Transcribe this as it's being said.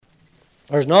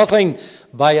There's nothing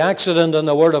by accident in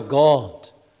the Word of God.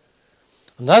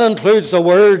 And that includes the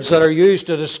words that are used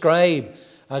to describe,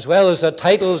 as well as the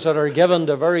titles that are given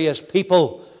to various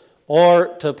people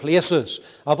or to places.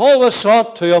 I've always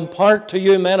sought to impart to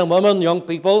you, men and women, young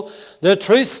people, the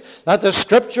truth that the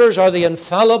Scriptures are the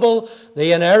infallible,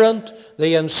 the inerrant,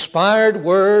 the inspired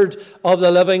Word of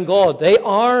the living God. They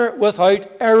are without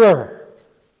error.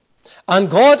 And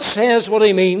God says what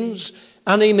He means,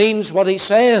 and He means what He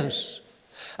says.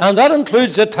 And that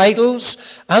includes the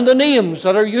titles and the names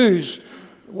that are used,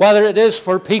 whether it is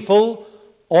for people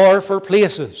or for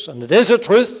places. And it is a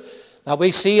truth that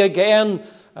we see again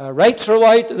right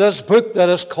throughout this book that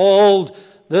is called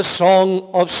the Song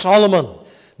of Solomon.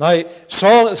 Now,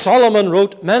 Solomon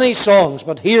wrote many songs,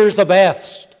 but here's the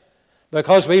best,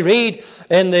 because we read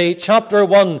in the chapter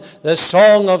 1, the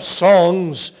Song of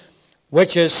Songs,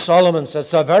 which is Solomon's.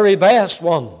 It's the very best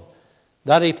one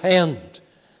that he penned,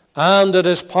 and it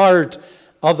is part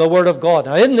of the Word of God.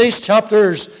 Now, in these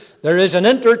chapters, there is an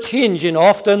interchanging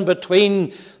often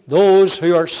between those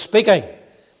who are speaking.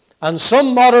 And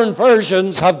some modern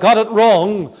versions have got it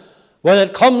wrong when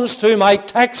it comes to my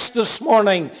text this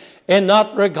morning in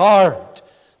that regard.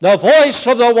 The voice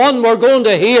of the one we're going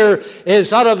to hear is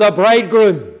that of the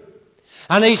bridegroom.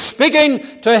 And he's speaking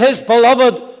to his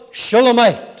beloved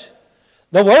Shulamite.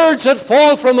 The words that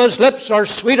fall from his lips are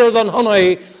sweeter than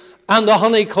honey and the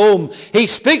honeycomb. He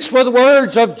speaks with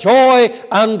words of joy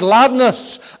and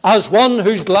gladness, as one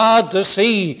who's glad to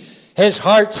see his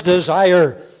heart's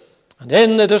desire. And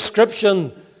in the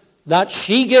description that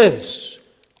she gives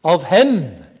of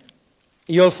him,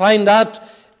 you'll find that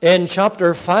in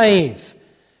chapter 5.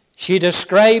 She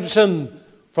describes him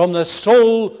from the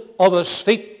sole of his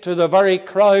feet to the very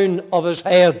crown of his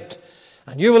head.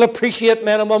 And you will appreciate,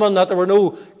 men and women, that there were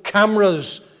no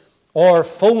cameras or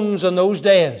phones in those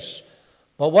days.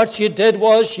 But what she did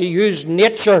was she used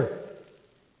nature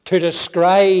to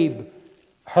describe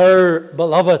her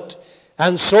beloved.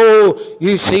 And so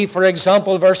you see, for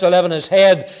example, verse 11, his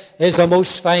head is the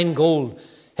most fine gold.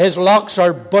 His locks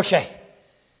are bushy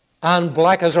and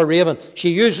black as a raven. She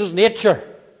uses nature.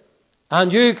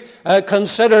 And you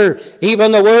consider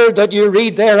even the word that you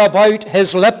read there about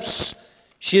his lips.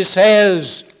 She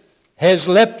says, his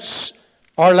lips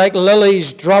are like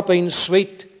lilies dropping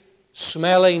sweet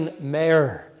smelling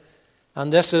myrrh.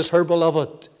 And this is her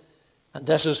beloved. And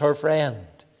this is her friend.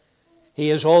 He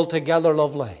is altogether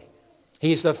lovely.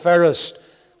 He's the fairest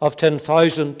of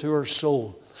 10,000 to her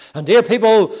soul. And dear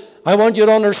people, I want you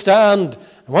to understand,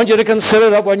 I want you to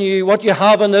consider that what you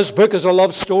have in this book is a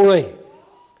love story.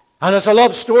 And it's a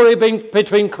love story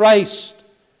between Christ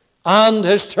and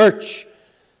his church,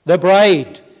 the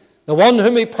bride, the one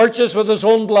whom he purchased with his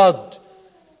own blood,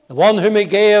 the one whom he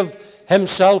gave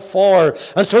himself for.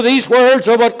 And so these words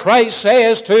are what Christ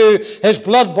says to his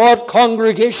blood-bought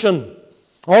congregation,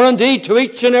 or indeed to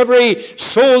each and every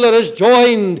soul that is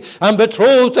joined and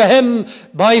betrothed to him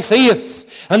by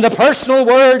faith. And the personal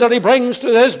word that he brings to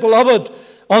his beloved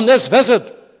on this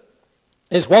visit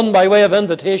is one by way of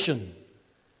invitation.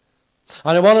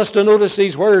 And I want us to notice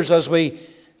these words as we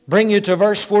bring you to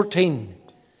verse 14.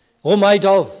 O my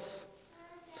dove,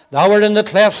 thou art in the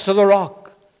clefts of the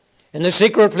rock, in the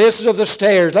secret places of the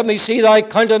stairs. Let me see thy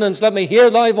countenance, let me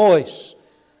hear thy voice.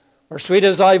 For sweet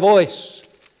is thy voice,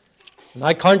 and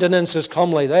thy countenance is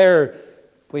comely. There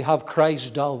we have Christ's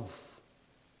dove.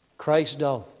 Christ's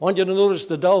dove. I want you to notice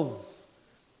the dove.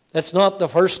 It's not the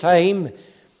first time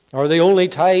or the only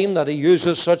time that he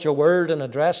uses such a word in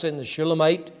addressing the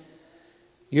Shulamite.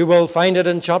 You will find it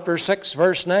in chapter 6,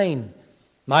 verse 9.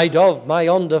 My dove, my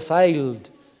undefiled,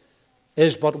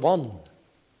 is but one.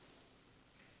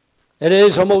 It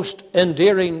is a most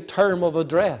endearing term of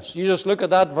address. You just look at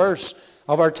that verse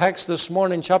of our text this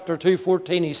morning, chapter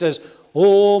 2:14. He says,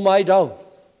 "O my dove."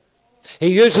 He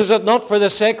uses it not for the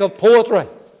sake of poetry.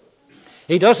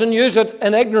 He doesn't use it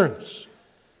in ignorance.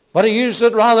 But he uses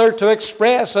it rather to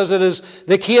express, as it is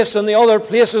the case in the other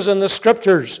places in the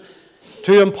Scriptures,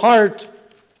 to impart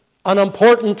an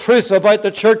important truth about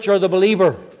the church or the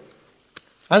believer.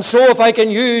 And so if I can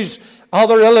use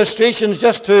other illustrations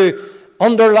just to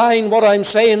underline what I'm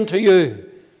saying to you,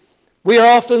 we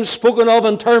are often spoken of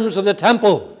in terms of the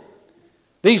temple.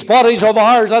 These bodies of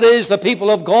ours, that is, the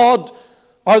people of God,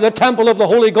 are the temple of the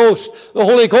Holy Ghost. The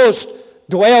Holy Ghost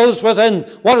dwells within.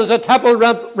 What does the temple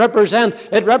represent?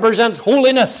 It represents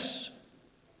holiness.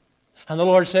 And the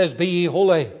Lord says, "Be ye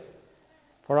holy,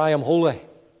 for I am holy."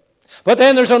 But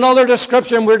then there's another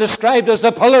description. We're described as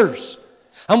the pillars.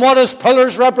 And what does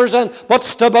pillars represent? But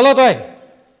stability.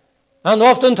 And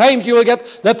oftentimes you will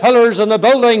get the pillars and the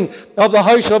building of the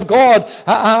house of God,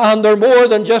 and they're more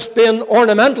than just being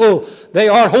ornamental. They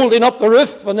are holding up the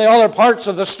roof and the other parts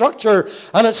of the structure,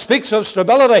 and it speaks of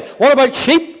stability. What about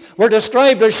sheep? We're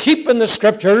described as sheep in the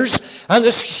Scriptures, and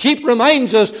the sheep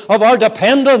reminds us of our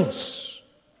dependence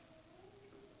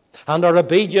and our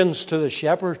obedience to the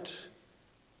shepherd.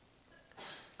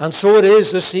 And so it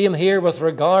is the same here with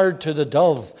regard to the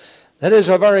dove. That is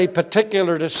a very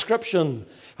particular description,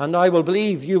 and I will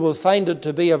believe you will find it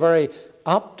to be a very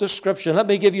apt description. Let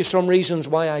me give you some reasons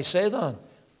why I say that.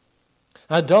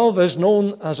 A dove is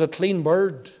known as a clean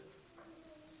bird.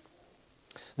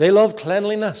 They love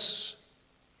cleanliness.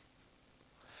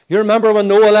 You remember when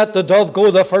Noah let the dove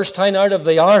go the first time out of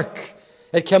the ark,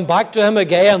 it came back to him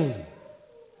again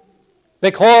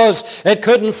because it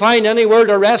couldn't find anywhere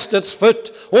to rest its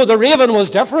foot. Oh, the raven was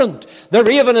different. The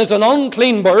raven is an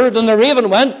unclean bird, and the raven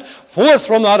went forth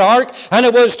from that ark, and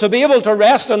it was to be able to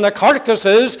rest on the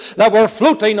carcasses that were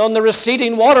floating on the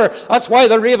receding water. That's why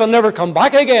the raven never come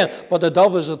back again. But the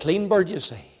dove is a clean bird, you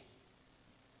see.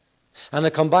 And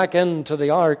it come back into the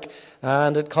ark,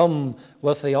 and it come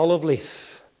with the olive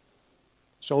leaf.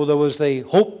 So there was the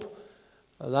hope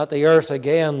that the earth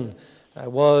again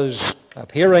was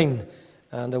appearing,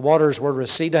 and the waters were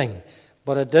receding,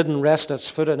 but it didn't rest its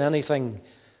foot in anything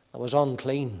that was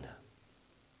unclean.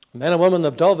 Men and women,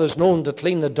 the dove is known to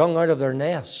clean the dung out of their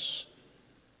nests.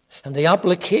 And the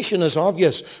application is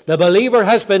obvious. The believer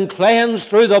has been cleansed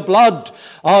through the blood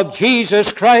of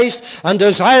Jesus Christ and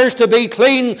desires to be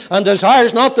clean and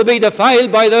desires not to be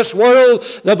defiled by this world.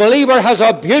 The believer has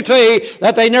a beauty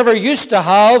that they never used to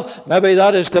have. Maybe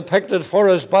that is depicted for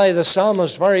us by the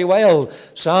psalmist very well.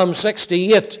 Psalm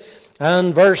 68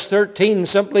 and verse 13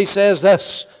 simply says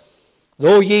this: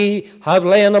 "Though ye have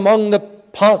lain among the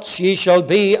pots, ye shall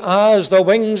be as the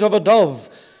wings of a dove,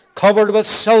 covered with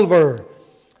silver,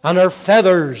 and her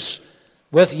feathers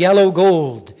with yellow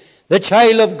gold." The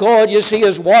child of God, you see,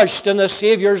 is washed in the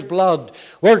Savior's blood.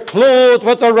 We're clothed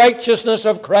with the righteousness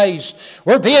of Christ.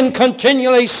 We're being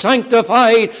continually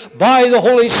sanctified by the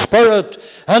Holy Spirit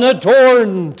and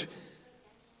adorned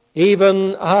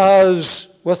even as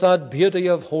with that beauty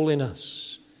of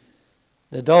holiness.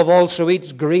 The dove also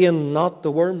eats grain, not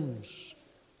the worms.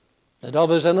 The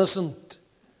dove is innocent.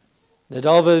 The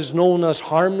dove is known as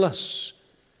harmless.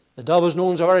 The dove is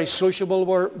known as a very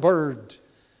sociable bird.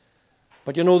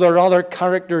 But you know, there are other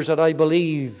characters that I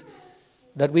believe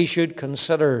that we should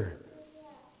consider.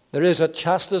 There is a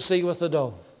chastity with the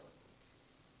dove.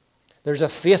 There's a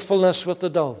faithfulness with the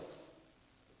dove.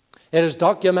 It is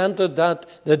documented that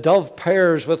the dove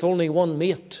pairs with only one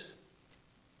mate.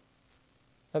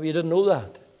 Maybe you didn't know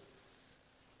that.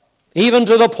 Even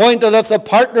to the point that if the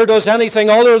partner does anything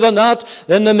other than that,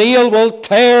 then the male will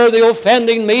tear the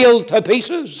offending male to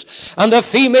pieces, and the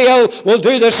female will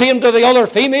do the same to the other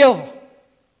female.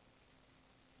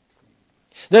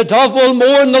 The dove will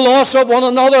mourn the loss of one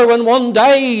another when one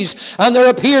dies, and there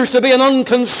appears to be an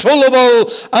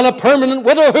inconsolable and a permanent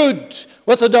widowhood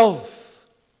with the dove.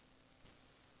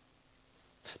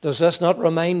 Does this not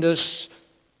remind us,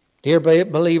 dear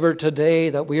believer, today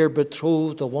that we are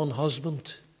betrothed to one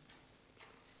husband?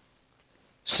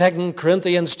 2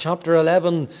 Corinthians chapter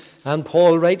 11, and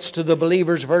Paul writes to the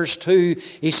believers, verse 2,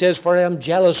 he says, "For I am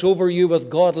jealous over you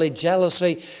with godly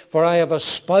jealousy, for I have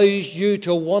espoused you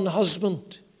to one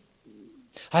husband."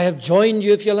 I have joined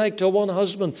you, if you like, to one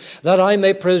husband, that I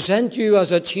may present you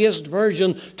as a chaste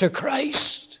virgin to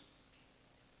Christ.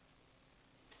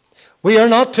 We are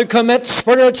not to commit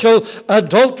spiritual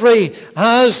adultery,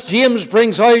 as James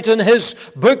brings out in his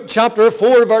book, chapter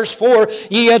 4, verse 4.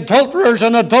 "Ye adulterers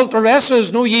and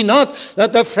adulteresses, know ye not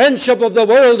that the friendship of the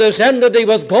world is enmity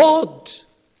with God?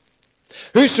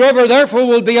 Whosoever therefore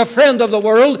will be a friend of the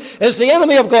world is the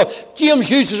enemy of God."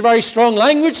 James uses very strong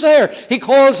language there. He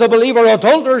calls the believer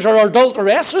adulterers or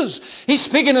adulteresses. He's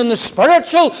speaking in the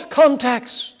spiritual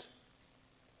context.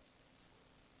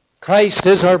 Christ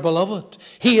is our beloved.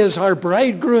 He is our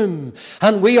bridegroom,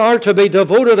 and we are to be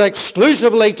devoted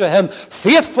exclusively to him,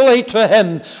 faithfully to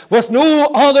him, with no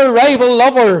other rival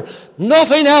lover,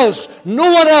 nothing else,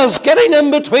 no one else getting in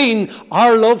between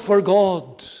our love for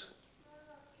God.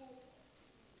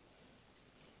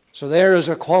 So there is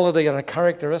a quality and a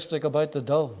characteristic about the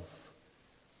dove.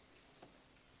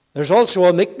 There's also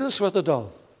a meekness with the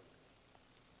dove.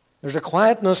 There's a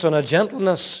quietness and a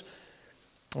gentleness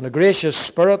and a gracious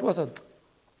spirit with it.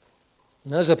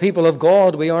 And as a people of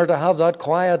God, we are to have that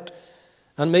quiet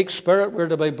and meek spirit. We're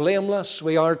to be blameless.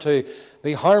 We are to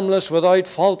be harmless, without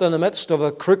fault, in the midst of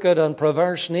a crooked and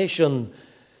perverse nation,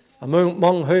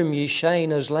 among whom ye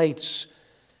shine as lights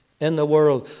in the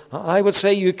world. I would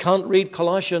say you can't read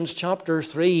Colossians chapter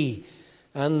 3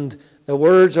 and the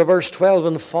words of verse 12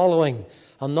 and following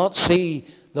and not see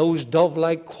those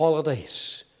dove-like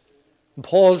qualities. And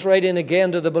Paul's writing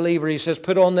again to the believer. He says,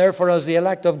 put on therefore as the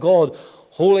elect of God,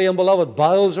 holy and beloved,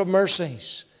 bowels of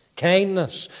mercies,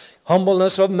 kindness,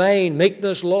 humbleness of mind,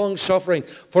 meekness, long-suffering,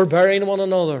 forbearing one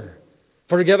another,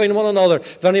 forgiving one another.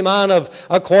 If any man have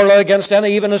a quarrel against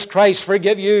any, even as Christ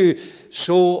forgive you,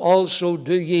 so also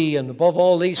do ye. And above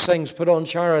all these things put on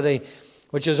charity,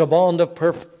 which is a bond of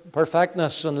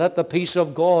perfectness. And let the peace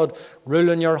of God rule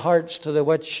in your hearts, to the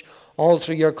which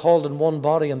also you're called in one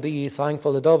body, and be ye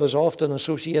thankful. The dove is often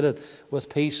associated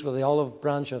with peace, with the olive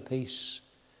branch of peace.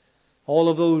 All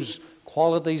of those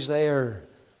qualities there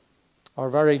are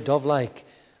very dove-like.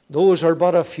 Those are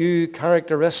but a few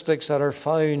characteristics that are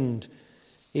found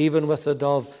even with the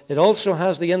dove. It also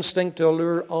has the instinct to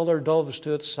allure other doves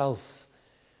to itself.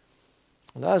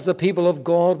 And as the people of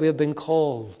God, we have been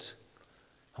called,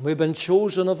 and we've been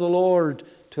chosen of the Lord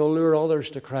to allure others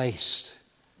to Christ,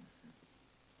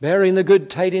 bearing the good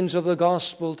tidings of the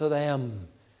gospel to them,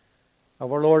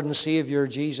 of our Lord and Savior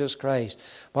Jesus Christ.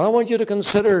 But I want you to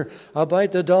consider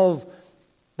about the dove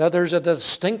that there's a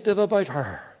distinctive about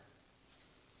her.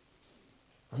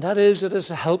 And that is, it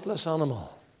is a helpless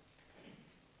animal.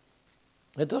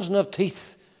 It doesn't have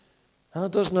teeth, and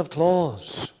it doesn't have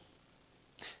claws.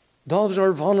 Doves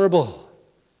are vulnerable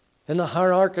in the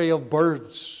hierarchy of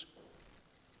birds,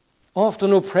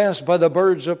 often oppressed by the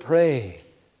birds of prey.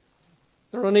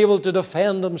 They're unable to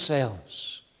defend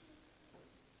themselves.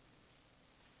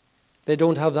 They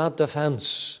don't have that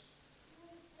defense.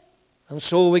 And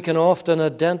so we can often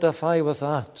identify with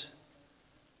that.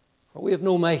 For we have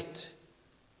no might.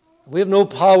 We have no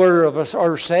power of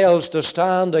ourselves to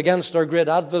stand against our great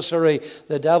adversary,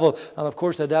 the devil. And of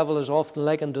course the devil is often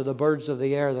likened to the birds of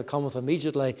the air that cometh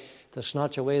immediately to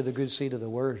snatch away the good seed of the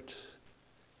word.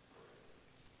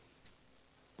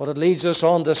 But it leads us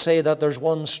on to say that there's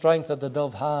one strength that the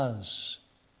dove has,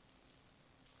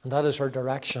 and that is her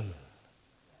direction.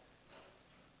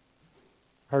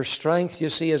 Her strength, you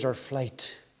see, is her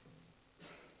flight.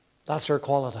 That's her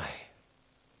quality.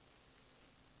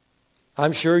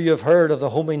 I'm sure you've heard of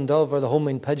the homing dove or the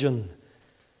homing pigeon.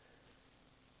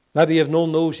 Maybe you've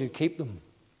known those who keep them.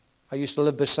 I used to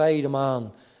live beside a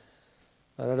man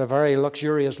that had a very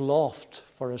luxurious loft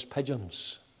for his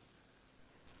pigeons.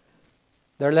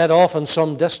 They're let off in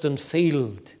some distant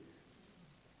field.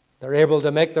 They're able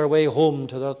to make their way home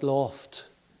to that loft.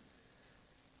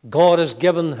 God has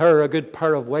given her a good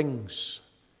pair of wings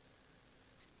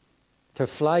to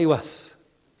fly with,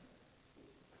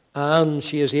 and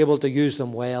she is able to use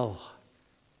them well.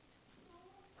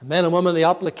 And men and women, the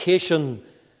application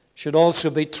should also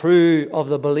be true of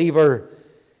the believer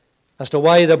as to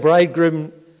why the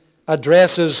bridegroom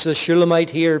addresses the Shulamite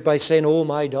here by saying, "Oh,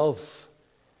 my dove."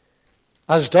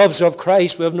 As doves of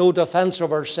Christ, we have no defense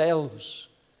of ourselves.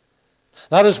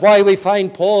 That is why we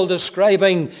find Paul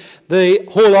describing the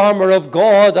whole armor of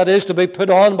God that is to be put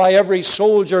on by every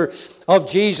soldier of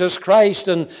Jesus Christ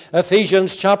in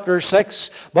Ephesians chapter 6.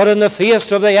 But in the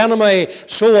face of the enemy,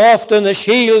 so often the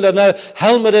shield and the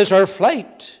helmet is our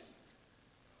flight.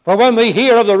 For when we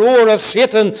hear of the roar of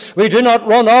Satan, we do not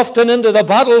run often into the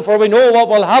battle, for we know what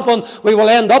will happen. We will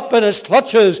end up in his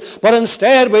clutches. But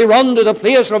instead we run to the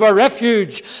place of our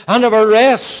refuge and of our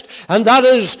rest. And that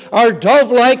is our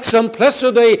dove-like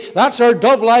simplicity. That's our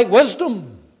dove-like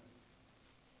wisdom.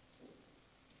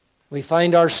 We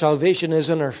find our salvation is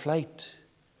in our flight.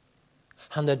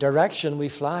 And the direction we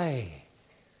fly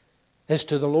is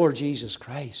to the Lord Jesus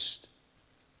Christ.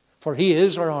 For he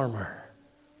is our armor.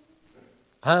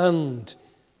 And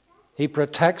he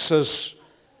protects us,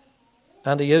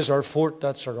 and he is our fort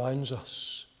that surrounds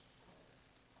us.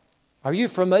 Are you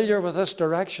familiar with this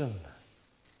direction?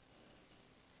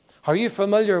 Are you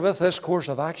familiar with this course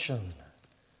of action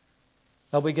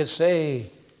that we could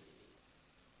say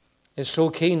is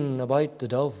so keen about the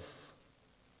dove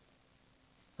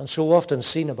and so often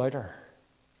seen about her?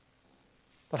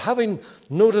 But having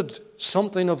noted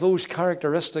something of those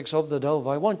characteristics of the dove,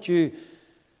 I want you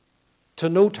to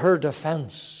note her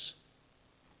defense.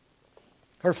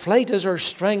 Her flight is her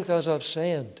strength, as I've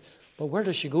said. But where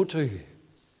does she go to?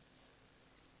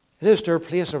 It is to her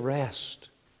place of rest.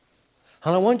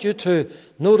 And I want you to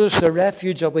notice the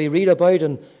refuge that we read about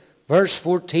in verse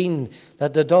 14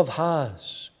 that the dove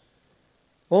has.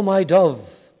 "O my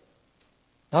dove,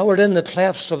 thou art in the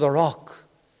clefts of the rock,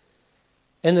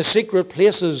 in the secret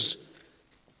places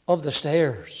of the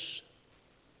stairs."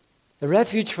 The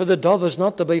refuge for the dove is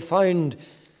not to be found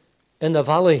in the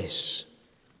valleys.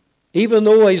 Even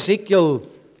though Ezekiel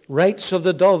rights of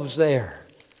the doves there.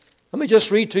 Let me just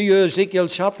read to you Ezekiel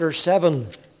chapter 7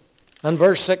 and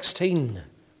verse 16.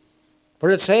 For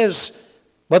it says,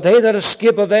 but they that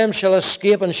escape of them shall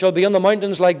escape, and shall be on the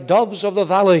mountains like doves of the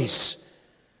valleys,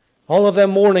 all of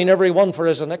them mourning every one for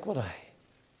his iniquity.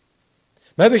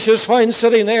 Maybe she was found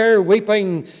sitting there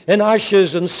weeping in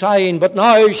ashes and sighing, but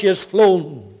now she has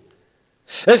flown.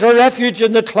 Is a refuge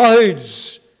in the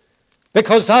clouds,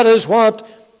 because that is what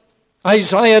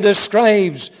Isaiah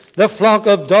describes the flock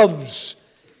of doves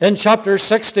in chapter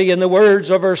 60 in the words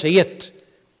of verse 8.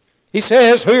 He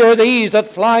says, who are these that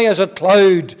fly as a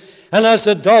cloud, and as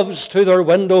the doves to their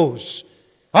windows?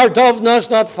 Our dove does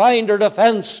not find her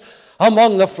defense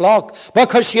among the flock,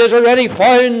 because she has already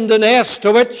found the nest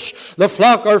to which the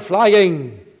flock are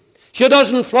flying. She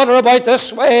doesn't flutter about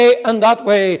this way and that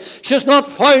way. She's not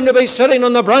found to be sitting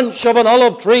on the branch of an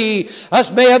olive tree,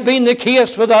 as may have been the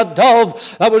case with that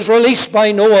dove that was released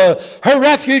by Noah. Her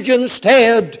refuge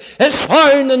instead is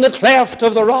found in the cleft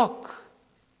of the rock.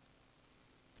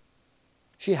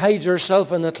 She hides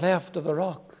herself in the cleft of the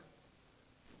rock.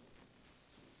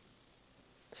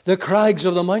 The crags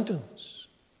of the mountains.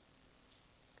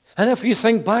 And if you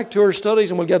think back to our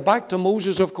studies, and we'll get back to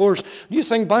Moses, of course, you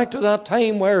think back to that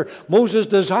time where Moses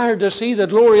desired to see the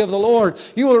glory of the Lord,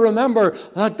 you will remember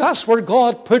that that's where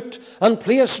God put and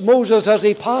placed Moses as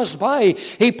he passed by.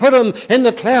 He put him in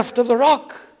the cleft of the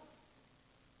rock.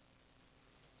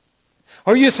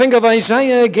 Or you think of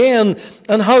Isaiah again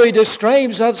and how he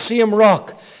describes that same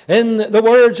rock in the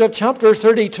words of chapter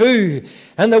 32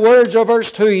 and the words of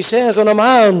verse 2. He says, and a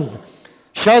man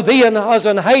shall be as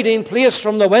an hiding place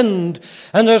from the wind,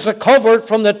 and as a covert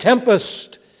from the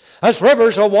tempest, as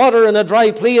rivers of water in a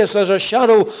dry place, as a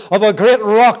shadow of a great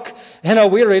rock in a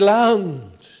weary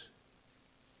land.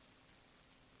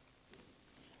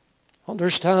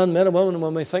 Understand, men and women,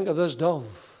 when we think of this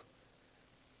dove,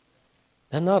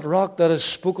 and that rock that is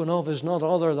spoken of is not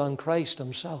other than Christ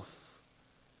himself.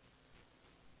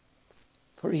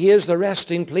 For he is the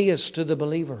resting place to the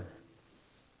believer.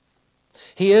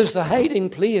 He is the hiding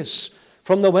place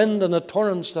from the wind and the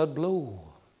torrents that blow.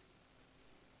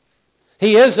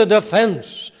 He is the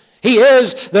defense. He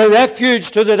is the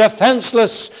refuge to the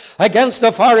defenseless against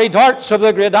the fiery darts of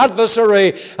the great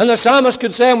adversary. And the psalmist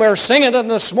could say, and we're singing it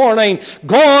this morning,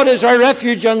 God is our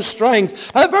refuge and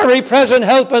strength, a very present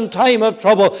help in time of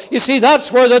trouble. You see,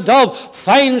 that's where the dove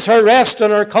finds her rest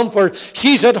and her comfort.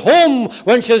 She's at home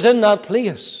when she's in that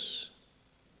place.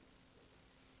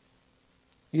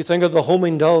 You think of the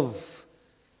homing dove.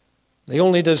 They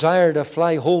only desire to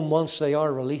fly home once they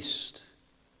are released.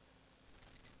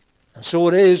 And so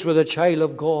it is with a child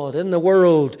of God. In the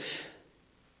world,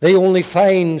 they only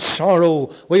find sorrow.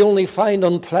 We only find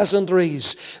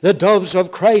unpleasantries. The doves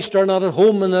of Christ are not at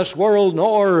home in this world,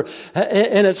 nor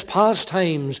in its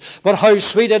pastimes. But how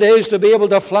sweet it is to be able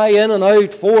to fly in and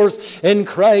out, forth in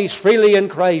Christ, freely in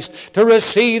Christ, to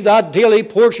receive that daily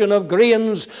portion of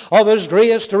grains of his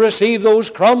grace, to receive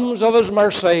those crumbs of his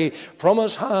mercy from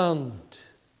his hand,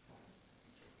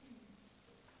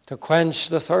 to quench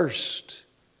the thirst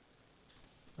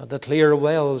at the clear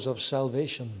wells of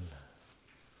salvation.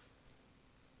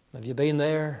 Have you been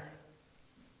there?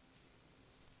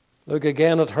 Look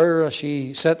again at her as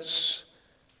she sits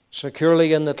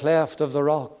securely in the cleft of the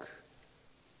rock,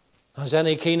 as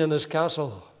any king in his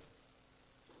castle,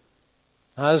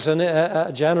 as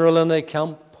a general in the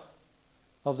camp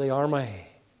of the army.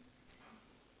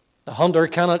 The hunter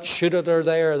cannot shoot at her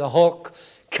there. The hawk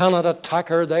cannot attack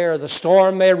her there. The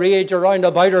storm may rage around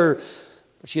about her,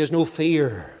 but she has no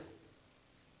fear,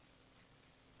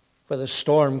 for the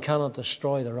storm cannot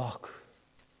destroy the rock.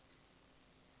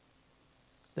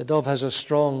 The dove has a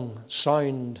strong,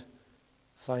 sound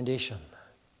foundation.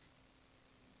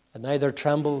 It neither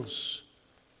trembles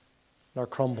nor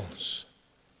crumbles.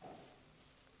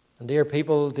 And dear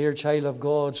people, dear child of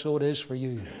God, so it is for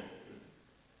you.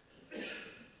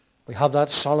 We have that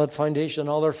solid foundation.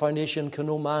 Other foundation can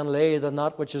no man lay than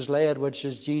that which is laid, which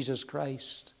is Jesus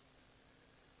Christ.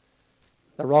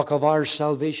 The rock of our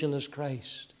salvation is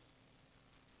Christ.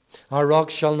 Our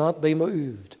rock shall not be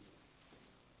moved.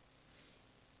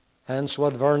 Hence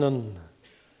what Vernon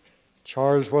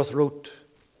Charlesworth wrote.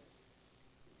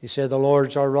 He said, the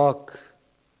Lord's our rock,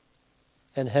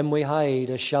 in him we hide,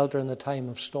 a shelter in the time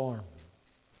of storm.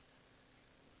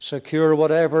 Secure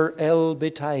whatever ill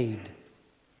betide,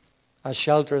 a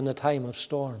shelter in the time of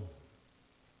storm.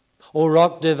 O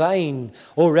rock divine,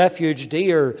 O refuge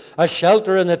dear, a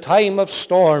shelter in the time of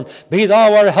storm. Be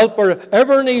thou our helper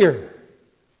ever near,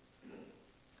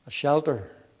 a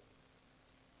shelter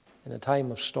in a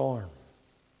time of storm.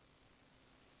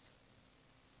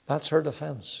 That's her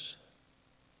defense.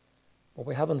 But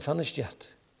we haven't finished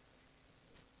yet.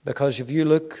 Because if you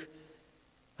look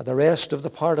at the rest of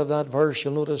the part of that verse,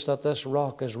 you'll notice that this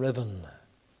rock is riven.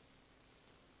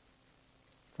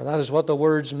 For that is what the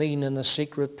words mean, in the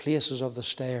secret places of the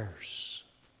stairs.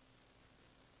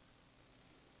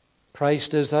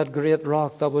 Christ is that great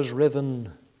rock that was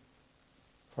riven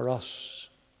for us.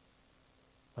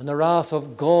 When the wrath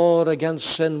of God against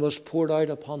sin was poured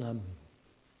out upon him.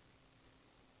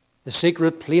 The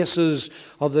secret places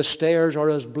of the stairs are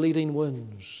as bleeding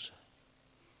wounds.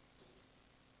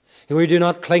 We do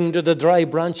not cling to the dry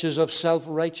branches of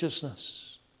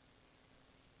self-righteousness.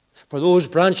 For those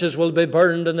branches will be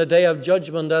burned in the day of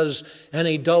judgment as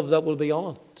any dove that will be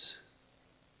on it.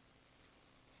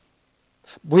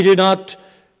 We do not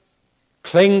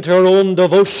cling to our own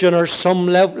devotion or some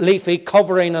leafy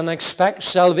covering and expect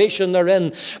salvation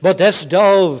therein. But this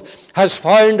dove has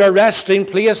found a resting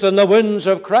place in the wounds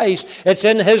of Christ. It's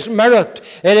in his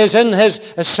merit. It is in his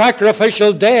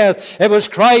sacrificial death. It was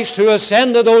Christ who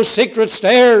ascended those secret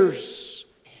stairs.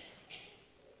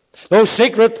 Those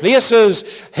secret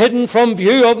places hidden from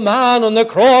view of man on the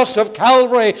cross of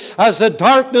Calvary as the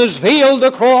darkness veiled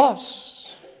the cross.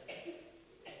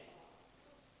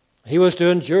 He was to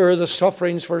endure the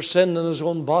sufferings for sin in his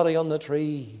own body on the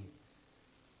tree.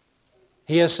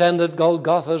 He ascended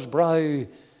Golgotha's brow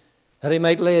that he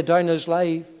might lay down his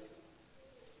life,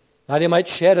 that he might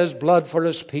shed his blood for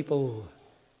his people.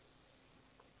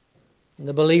 And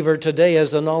the believer today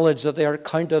has the knowledge that they are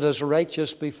counted as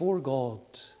righteous before God,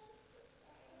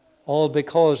 all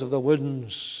because of the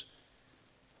wounds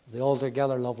of the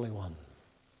altogether lovely one.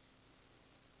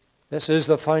 This is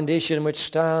the foundation which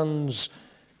stands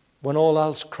when all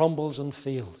else crumbles and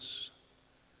fails.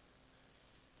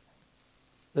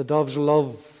 The dove's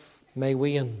love may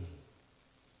wane.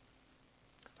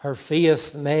 Her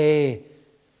faith may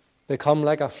become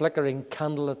like a flickering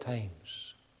candle at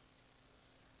times.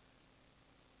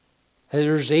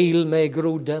 Her zeal may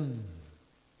grow dim.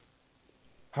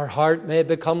 Her heart may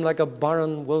become like a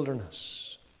barren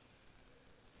wilderness.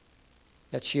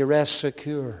 Yet she rests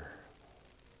secure.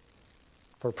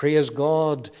 For praise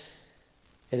God,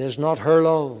 it is not her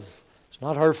love, it's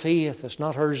not her faith, it's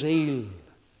not her zeal,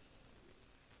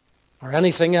 or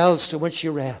anything else to which she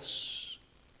rests.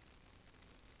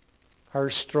 Her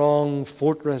strong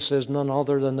fortress is none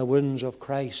other than the wounds of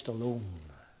Christ alone.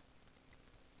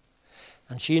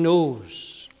 And she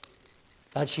knows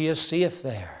that she is safe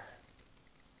there.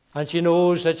 And she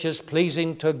knows that she's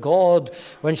pleasing to God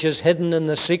when she's hidden in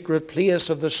the secret place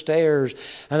of the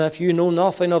stairs. And if you know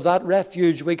nothing of that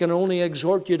refuge, we can only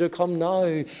exhort you to come now,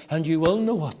 and you will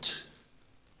know it.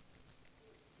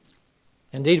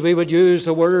 Indeed, we would use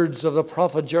the words of the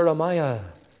prophet Jeremiah.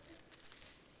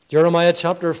 Jeremiah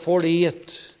chapter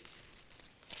 48,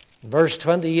 verse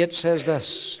 28 says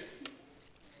this: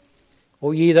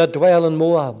 O ye that dwell in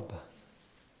Moab,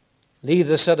 leave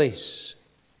the cities,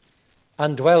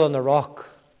 and dwell on the rock,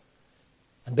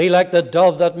 and be like the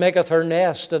dove that maketh her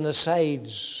nest in the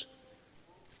sides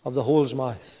of the hole's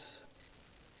mouth.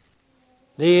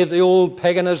 Leave the old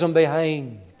paganism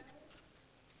behind.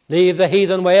 Leave the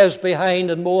heathen ways behind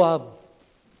in Moab.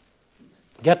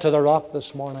 Get to the rock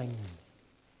this morning.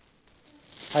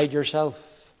 Hide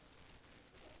yourself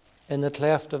in the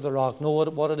cleft of the rock. Know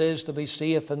what it is to be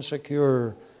safe and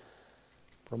secure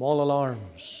from all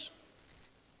alarms,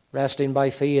 resting by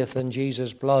faith in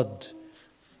Jesus' blood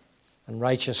and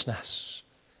righteousness.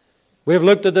 We've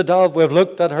looked at the dove. We've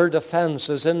looked at her defense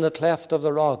as in the cleft of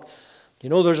the rock. You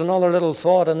know, there's another little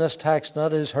thought in this text,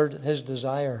 and that is his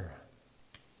desire.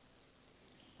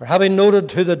 For having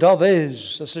noted who the dove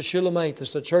is, as the Shulamite,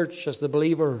 as the church, as the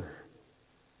believer,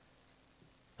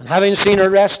 and having seen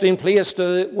her resting place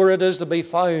where it is to be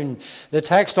found, the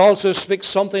text also speaks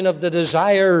something of the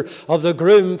desire of the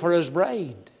groom for his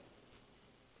bride.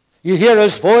 You hear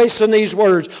his voice in these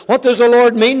words. What does the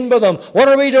Lord mean by them? What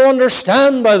are we to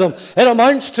understand by them? It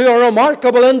amounts to a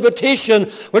remarkable invitation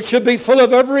which should be full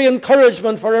of every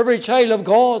encouragement for every child of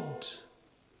God.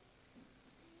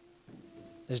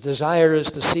 His desire is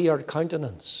to see our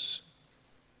countenance.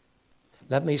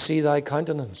 Let me see thy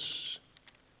countenance,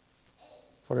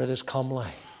 for it is comely.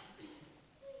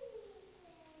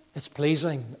 It's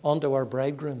pleasing unto our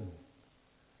bridegroom.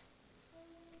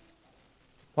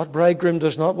 What bridegroom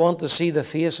does not want to see the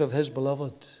face of his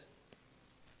beloved?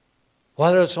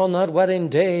 Whether it's on that wedding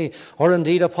day or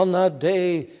indeed upon that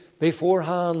day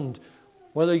beforehand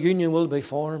where the union will be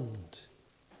formed.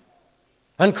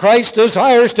 And Christ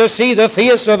desires to see the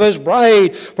face of his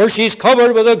bride, for she's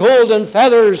covered with the golden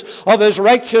feathers of his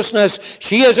righteousness.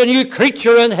 She is a new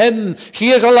creature in him. She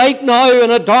is a light now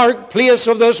in a dark place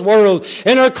of this world.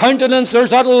 In her countenance there's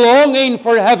that longing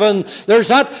for heaven. There's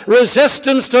that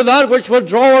resistance to that which would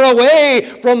draw her away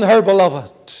from her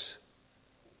beloved.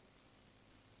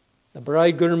 The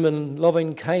bridegroom in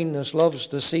loving kindness loves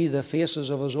to see the faces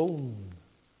of his own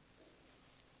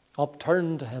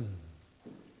upturned to him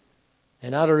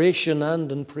in adoration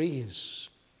and in praise.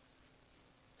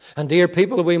 And dear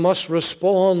people, we must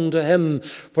respond to him,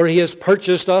 for he has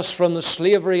purchased us from the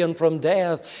slavery and from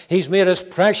death. He's made us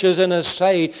precious in his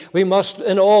sight. We must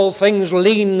in all things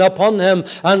lean upon him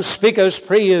and speak his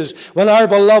praise. When our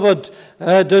beloved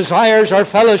desires our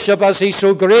fellowship, as he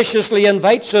so graciously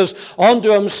invites us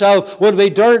unto himself, would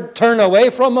we dare turn away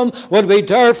from him? Would we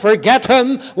dare forget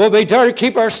him? Would we dare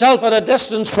keep ourselves at a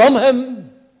distance from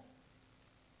him?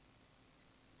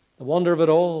 The wonder of it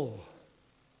all.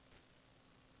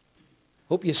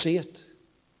 Hope you see it.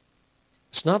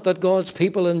 It's not that God's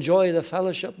people enjoy the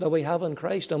fellowship that we have in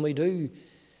Christ, and we do.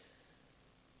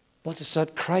 But it's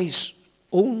that Christ's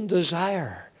own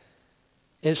desire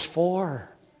is for,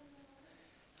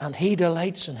 and he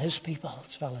delights in his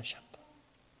people's fellowship.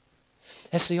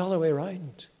 It's the other way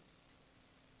around.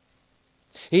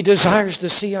 He desires to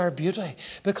see our beauty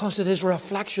because it is a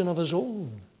reflection of his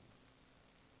own.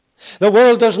 The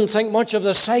world doesn't think much of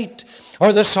the sight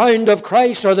or the sound of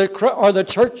Christ or the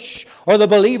church or the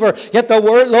believer, yet the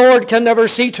Lord can never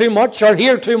see too much or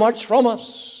hear too much from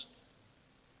us.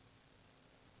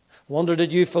 Wonder,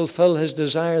 did you fulfill his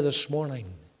desire this morning,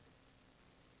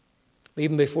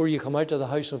 even before you come out of the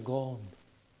house of God?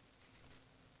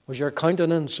 Was your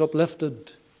countenance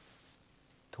uplifted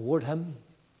toward him?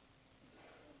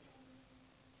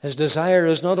 His desire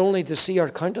is not only to see our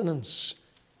countenance,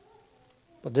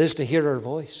 but it is to hear our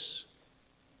voice.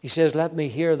 He says, let me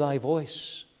hear thy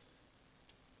voice,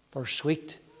 for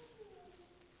sweet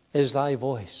is thy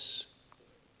voice.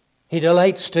 He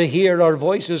delights to hear our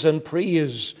voices in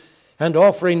praise and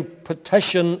offering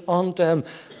petition unto him.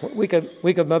 We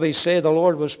could maybe say the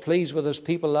Lord was pleased with his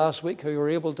people last week who were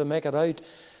able to make it out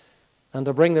and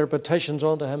to bring their petitions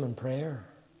unto him in prayer.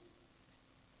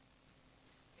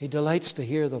 He delights to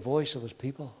hear the voice of his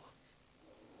people.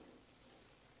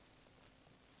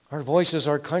 Our voices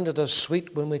are counted as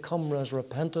sweet when we come as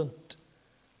repentant,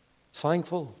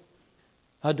 thankful,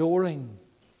 adoring,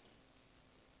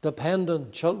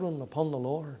 dependent children upon the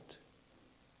Lord.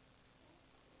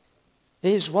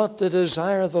 Is what the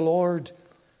desire of the Lord?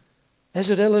 Is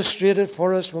it illustrated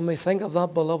for us when we think of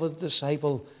that beloved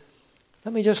disciple?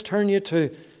 Let me just turn you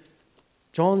to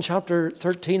John chapter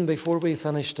 13 before we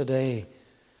finish today.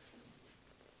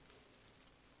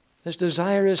 His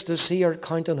desire is to see our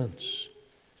countenance,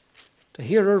 to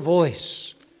hear her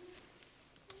voice.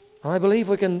 And I believe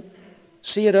we can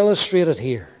see it illustrated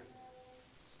here.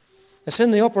 It's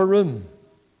in the upper room.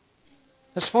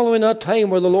 It's following that time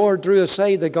where the Lord drew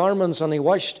aside the garments and he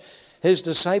washed his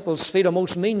disciples' feet, a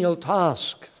most menial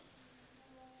task.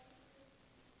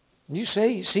 And you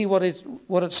see what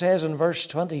it says in verse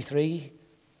 23.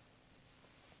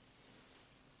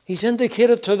 He's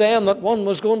indicated to them that one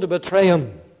was going to betray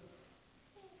him.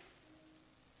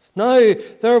 Now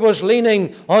there was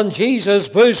leaning on Jesus'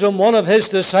 bosom one of his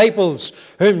disciples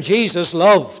whom Jesus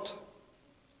loved.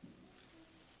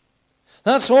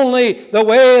 That's only the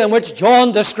way in which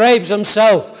John describes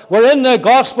himself. We're in the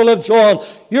Gospel of John.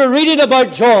 You're reading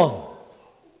about John,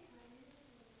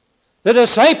 the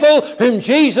disciple whom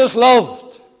Jesus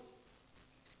loved.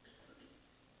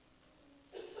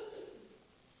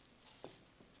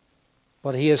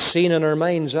 But he is seen in our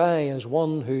mind's eye as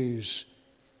one who's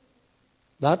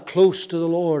that close to the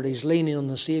Lord, he's leaning on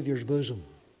the Saviour's bosom.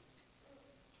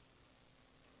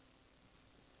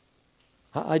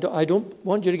 I don't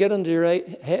want you to get into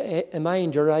your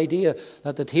mind your idea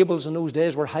that the tables in those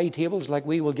days were high tables like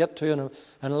we will get to in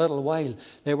a little while.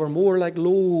 They were more like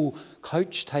low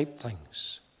couch type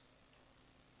things.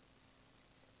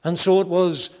 And so it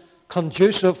was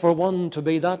conducive for one to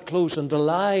be that close and to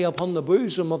lie upon the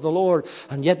bosom of the Lord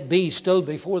and yet be still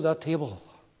before that table.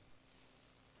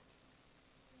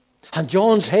 And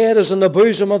John's head is in the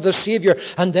bosom of the Savior,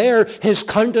 and there his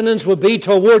countenance would be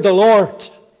toward the Lord.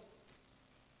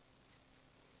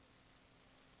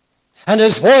 And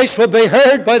his voice would be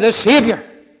heard by the Savior.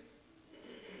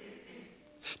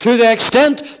 To the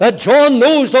extent that John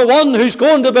knows the one who's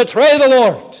going to betray the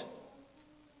Lord.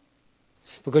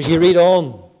 Because you read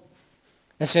on.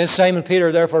 It says, Simon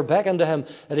Peter therefore beckoned to him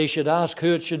that he should ask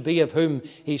who it should be of whom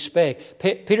he spake.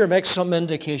 Peter makes some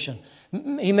indication.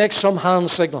 He makes some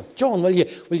hand signal. John, will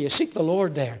you seek the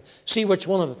Lord there? See which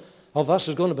one of us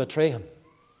is going to betray him.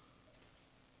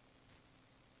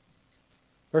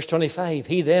 Verse 25,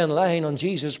 he then, lying on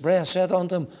Jesus' breast, said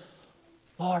unto him,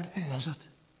 Lord, who is it?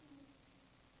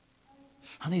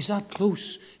 And he's that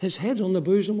close. His head's on the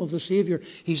bosom of the Savior.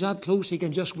 He's that close he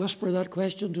can just whisper that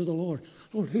question to the Lord.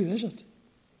 Lord, who is it?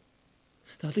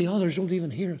 That the others don't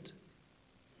even hear it.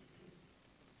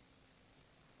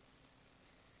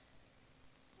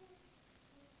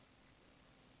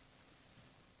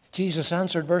 Jesus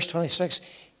answered, verse 26,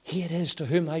 he it is to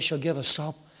whom I shall give a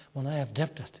sop when I have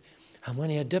dipped it. And when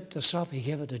he had dipped the sop, he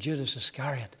gave it to Judas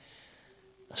Iscariot,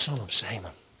 the son of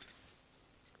Simon.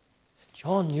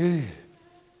 John knew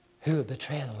who would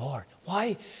betray the Lord.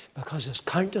 Why? Because his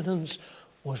countenance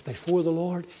was before the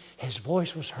Lord. His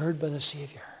voice was heard by the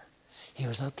Savior. He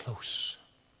was that close.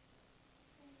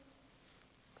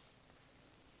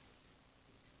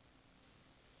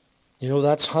 You know,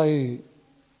 that's how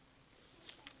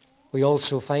we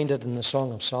also find it in the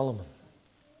Song of Solomon.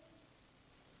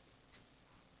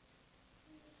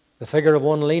 The figure of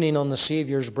one leaning on the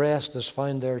Saviour's breast is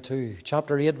found there too.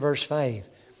 Chapter 8, verse 5.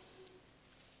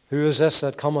 Who is this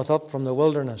that cometh up from the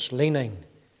wilderness, leaning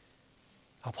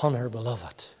upon her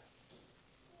beloved?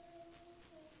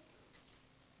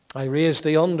 I raised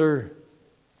thee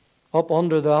up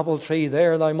under the apple tree.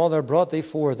 There thy mother brought thee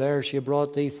forth. There she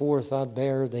brought thee forth that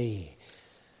bare thee.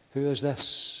 Who is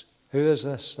this? Who is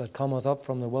this that cometh up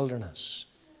from the wilderness,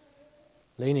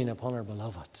 leaning upon her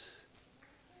beloved?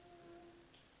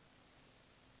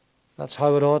 That's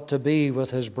how it ought to be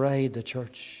with his bride, the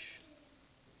church.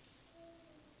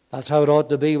 That's how it ought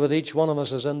to be with each one of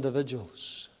us as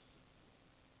individuals.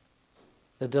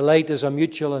 The delight is a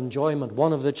mutual enjoyment,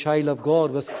 one of the child of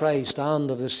God with Christ and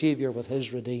of the Savior with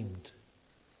his redeemed.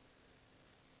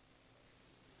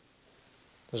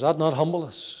 Does that not humble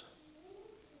us?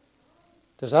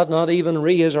 Does that not even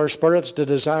raise our spirits to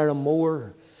desire him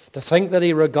more? To think that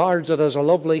he regards it as a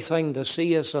lovely thing to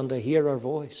see us and to hear our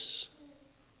voice?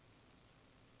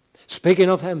 Speaking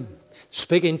of him,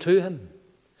 speaking to him,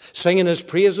 singing his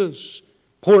praises,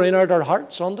 pouring out our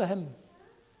hearts unto him.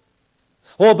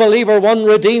 O believer, one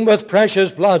redeemed with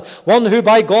precious blood, one who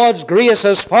by God's grace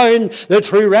has found the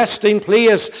true resting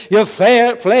place. You've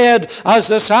fled, as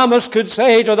the psalmist could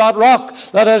say, to that rock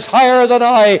that is higher than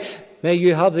I. May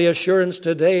you have the assurance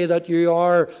today that you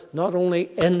are not only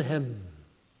in him,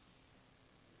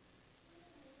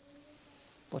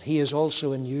 but he is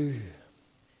also in you.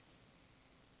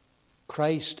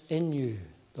 Christ in you,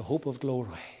 the hope of glory.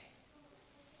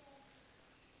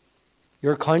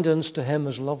 Your countenance to him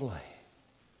is lovely.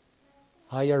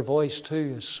 Your voice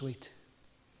too is sweet.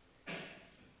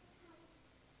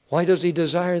 Why does he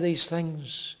desire these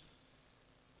things?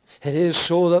 It is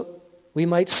so that we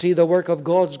might see the work of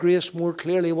God's grace more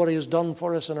clearly, what he has done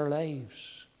for us in our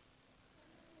lives,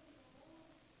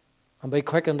 and be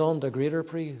quickened on to greater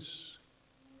praise.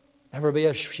 Never be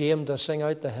ashamed to sing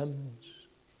out the hymns.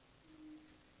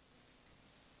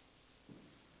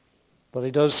 But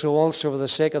he does so also for the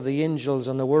sake of the angels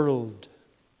and the world,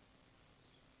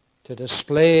 to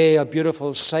display a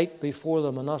beautiful sight before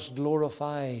them and us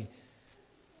glorify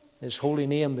his holy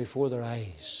name before their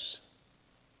eyes.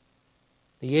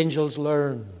 The angels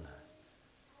learn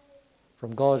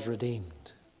from God's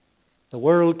redeemed. The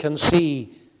world can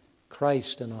see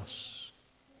Christ in us.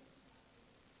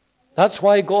 That's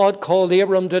why God called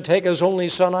Abram to take his only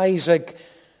son Isaac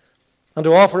and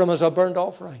to offer him as a burnt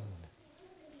offering.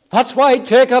 That's why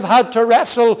Jacob had to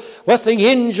wrestle with the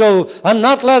angel and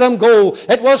not let him go.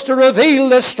 It was to reveal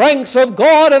the strength of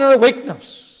God in our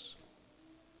weakness.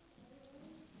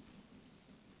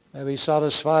 May we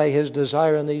satisfy his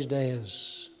desire in these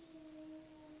days.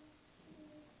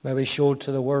 May we show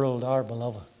to the world our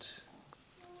beloved.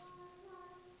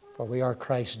 For we are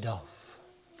Christ's dove.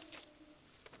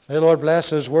 May the Lord bless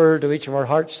his word to each of our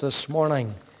hearts this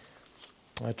morning.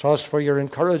 I trust for your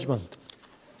encouragement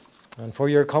and for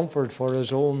your comfort for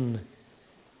his own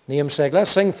name's sake. Let's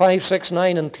sing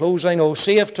 569 in closing. O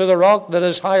safe to the rock that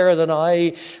is higher than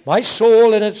I, my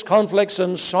soul in its conflicts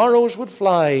and sorrows would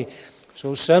fly.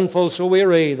 So sinful, so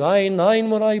weary, thine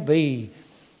would I be.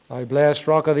 Thy blessed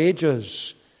rock of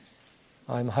ages,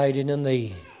 I'm hiding in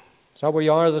thee. Is that where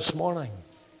you are this morning?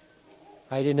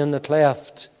 Hiding in the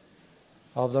cleft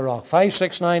of the rock.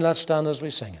 569, let's stand as we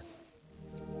sing it.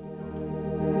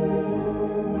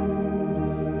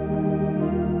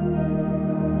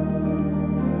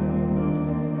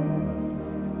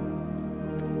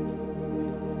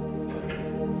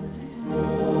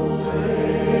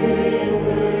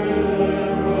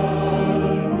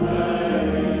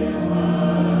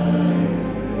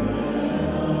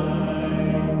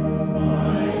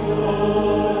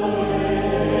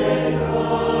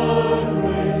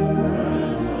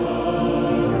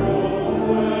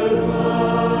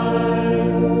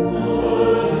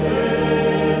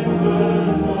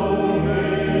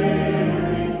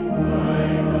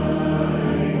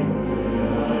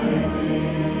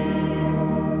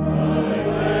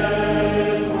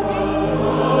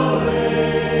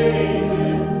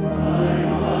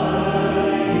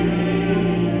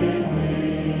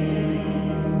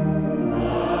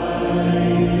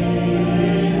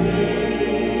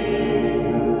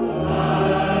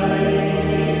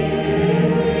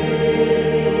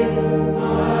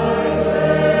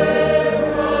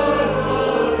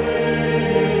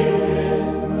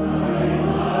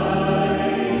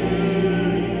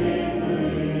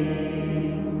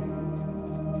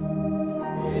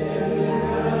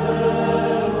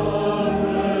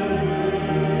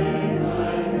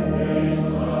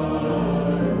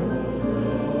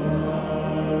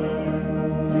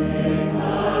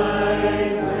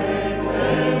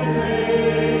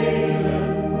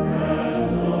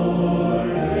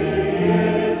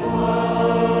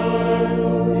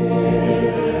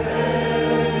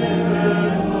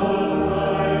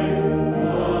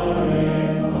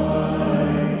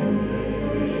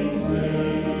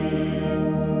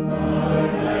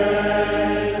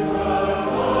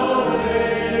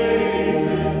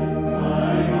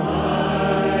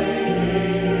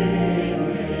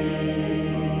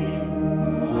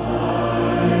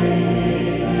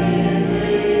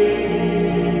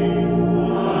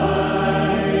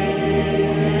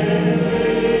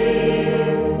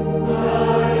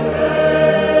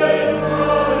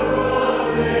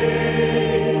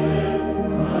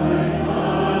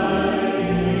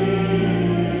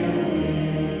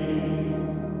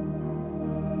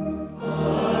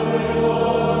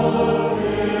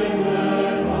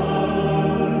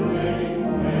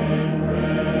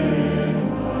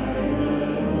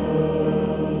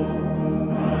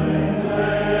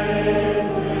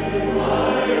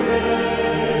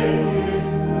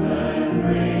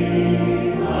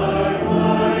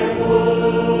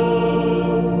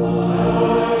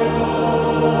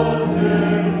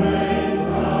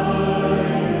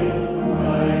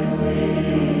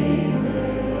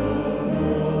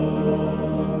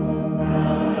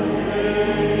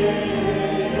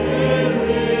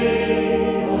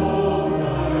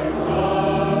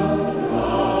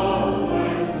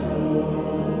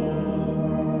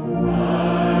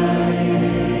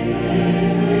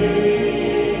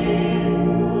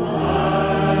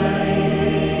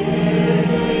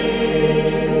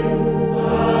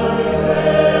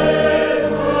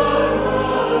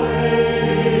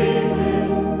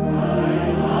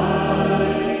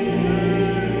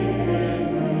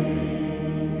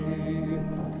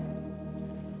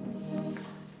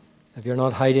 you're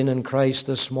not hiding in Christ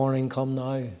this morning, come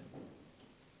now.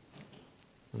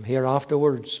 I'm here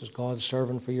afterwards as God's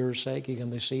servant for your sake. You can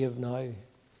be saved now.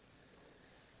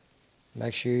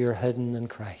 Make sure you're hidden in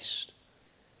Christ.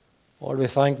 Lord, we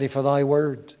thank thee for thy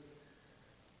word.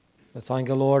 We thank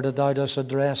the Lord that thou dost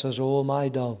address us, O my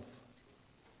dove.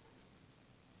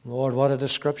 Lord, what a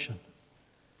description.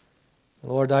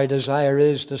 Lord, thy desire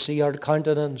is to see our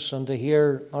countenance and to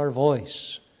hear our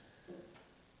voice.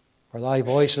 For thy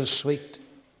voice is sweet,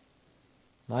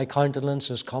 thy countenance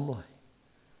is comely.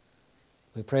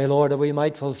 We pray, Lord, that we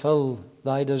might fulfill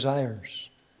thy desires.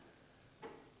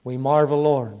 We marvel,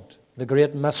 Lord, the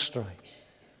great mystery,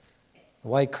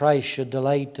 why Christ should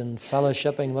delight in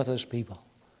fellowshipping with his people.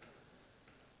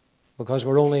 Because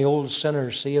we're only old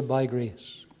sinners saved by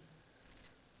grace.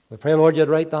 We pray, Lord, you'd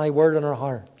write thy word in our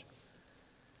heart.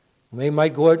 We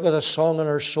might go out with a song in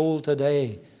our soul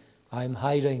today. I'm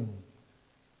hiding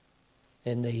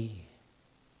in thee.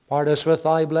 Part us with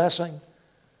thy blessing.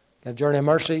 Give journey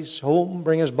mercies home.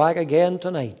 Bring us back again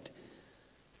tonight.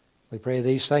 We pray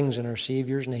these things in our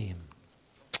Saviour's name.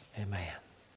 Amen.